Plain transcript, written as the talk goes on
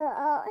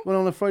Well,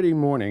 on a Friday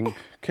morning,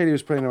 Katie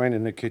was playing around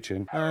in the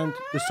kitchen and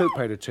the soap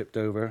powder tipped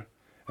over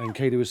and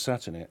Katie was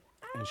sat in it.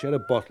 And she had a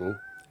bottle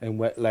and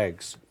wet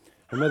legs.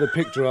 Her mother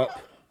picked her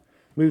up,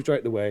 moved her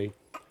out the way,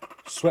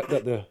 swept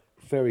up the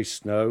fairy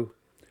snow,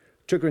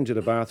 took her into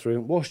the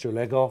bathroom, washed her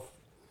leg off,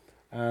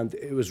 and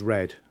it was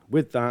red.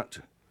 With that,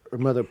 her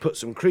mother put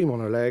some cream on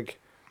her leg.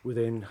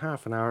 Within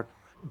half an hour,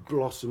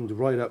 blossomed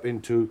right up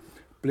into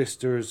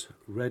blisters,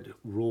 red,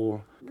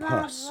 raw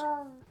pus.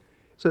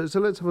 So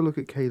let's have a look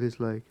at Kaylee's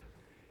leg.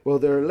 Well,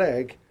 their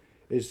leg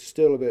is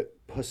still a bit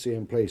pussy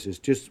in places,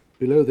 just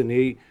below the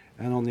knee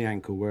and on the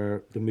ankle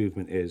where the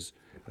movement is.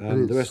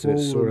 And the rest of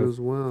it's sort of as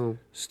well.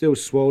 still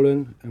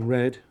swollen and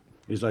red.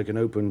 It's like an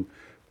open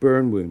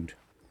burn wound.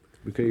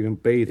 We could even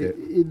bathe it.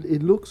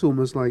 It looks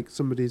almost like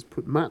somebody's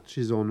put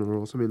matches on her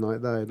or something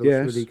like that. It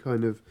looks really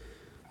kind of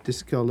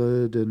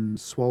discoloured and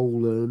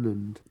swollen.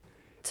 And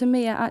to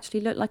me, it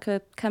actually looked like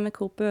a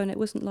chemical burn. It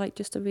wasn't like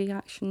just a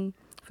reaction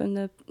from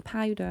the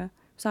powder.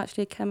 It was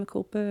actually a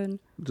chemical burn.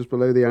 Just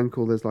below the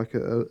ankle, there's like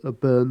a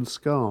burn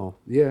scar.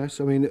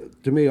 Yes, I mean,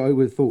 to me, I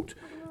would have thought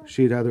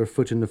she'd had her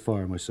foot in the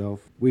fire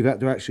myself. We've had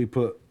to actually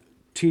put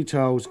tea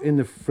towels in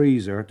the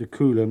freezer to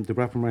cool them, to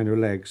wrap them around her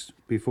legs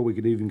before we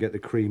could even get the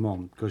cream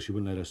on, because she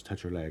wouldn't let us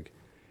touch her leg.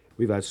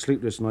 We've had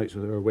sleepless nights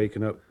with her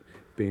waking up,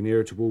 being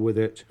irritable with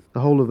it. The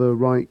whole of her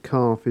right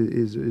calf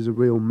is a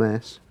real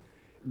mess.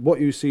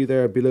 What you see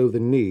there below the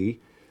knee,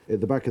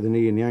 at the back of the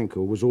knee and the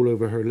ankle, was all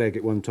over her leg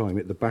at one time,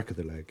 at the back of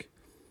the leg.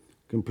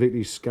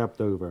 Completely scabbed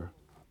over.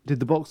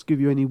 Did the box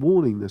give you any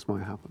warning this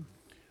might happen?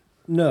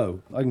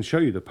 No, I can show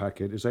you the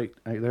packet. It's out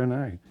there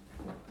now.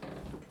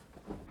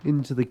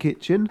 Into the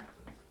kitchen.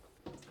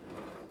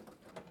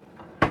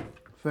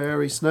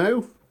 Fairy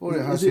snow. All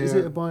it has is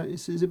here-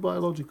 it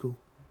biological?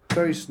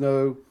 Fairy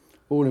snow,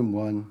 all in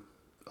one.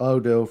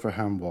 Ideal for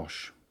hand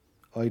wash.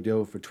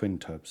 Ideal for twin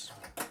tubs.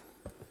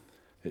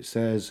 It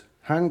says,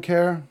 hand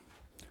care,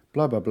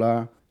 blah, blah,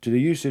 blah, to the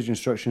usage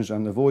instructions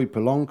and avoid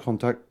prolonged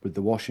contact with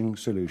the washing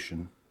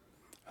solution.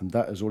 And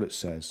that is all it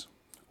says.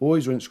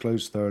 Always rinse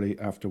clothes thoroughly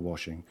after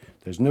washing.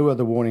 There's no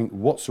other warning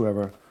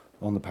whatsoever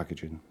on the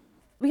packaging.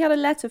 We had a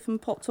letter from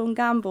Procter &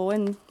 Gamble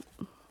and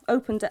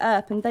opened it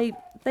up, and they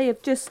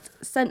have just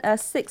sent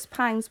us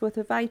 £6 worth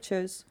of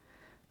vouchers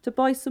to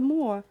buy some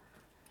more,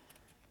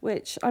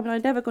 which, I mean,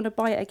 I'm never going to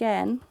buy it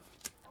again.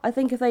 I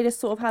think if they just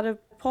sort of had a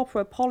proper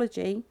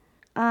apology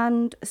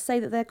and say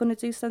that they're going to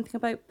do something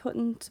about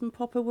putting some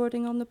proper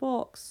wording on the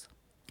box,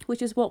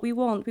 which is what we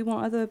want. We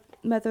want other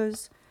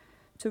mothers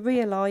to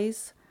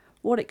realise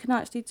what it can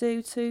actually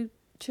do to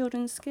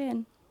children's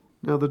skin.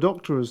 Now, the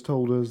doctor has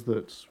told us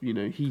that,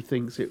 he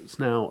thinks it's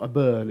now a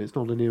burn, it's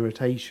not an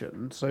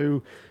irritation.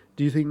 So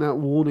do you think that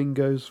warning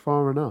goes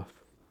far enough?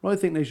 Well, I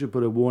think they should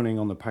put a warning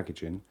on the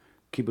packaging,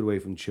 keep it away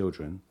from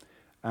children,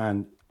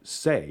 and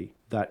say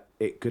that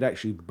it could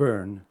actually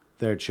burn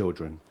their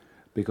children.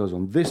 Because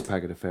on this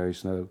packet of fairy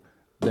snow,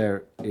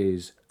 there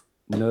is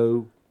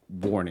no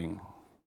warning.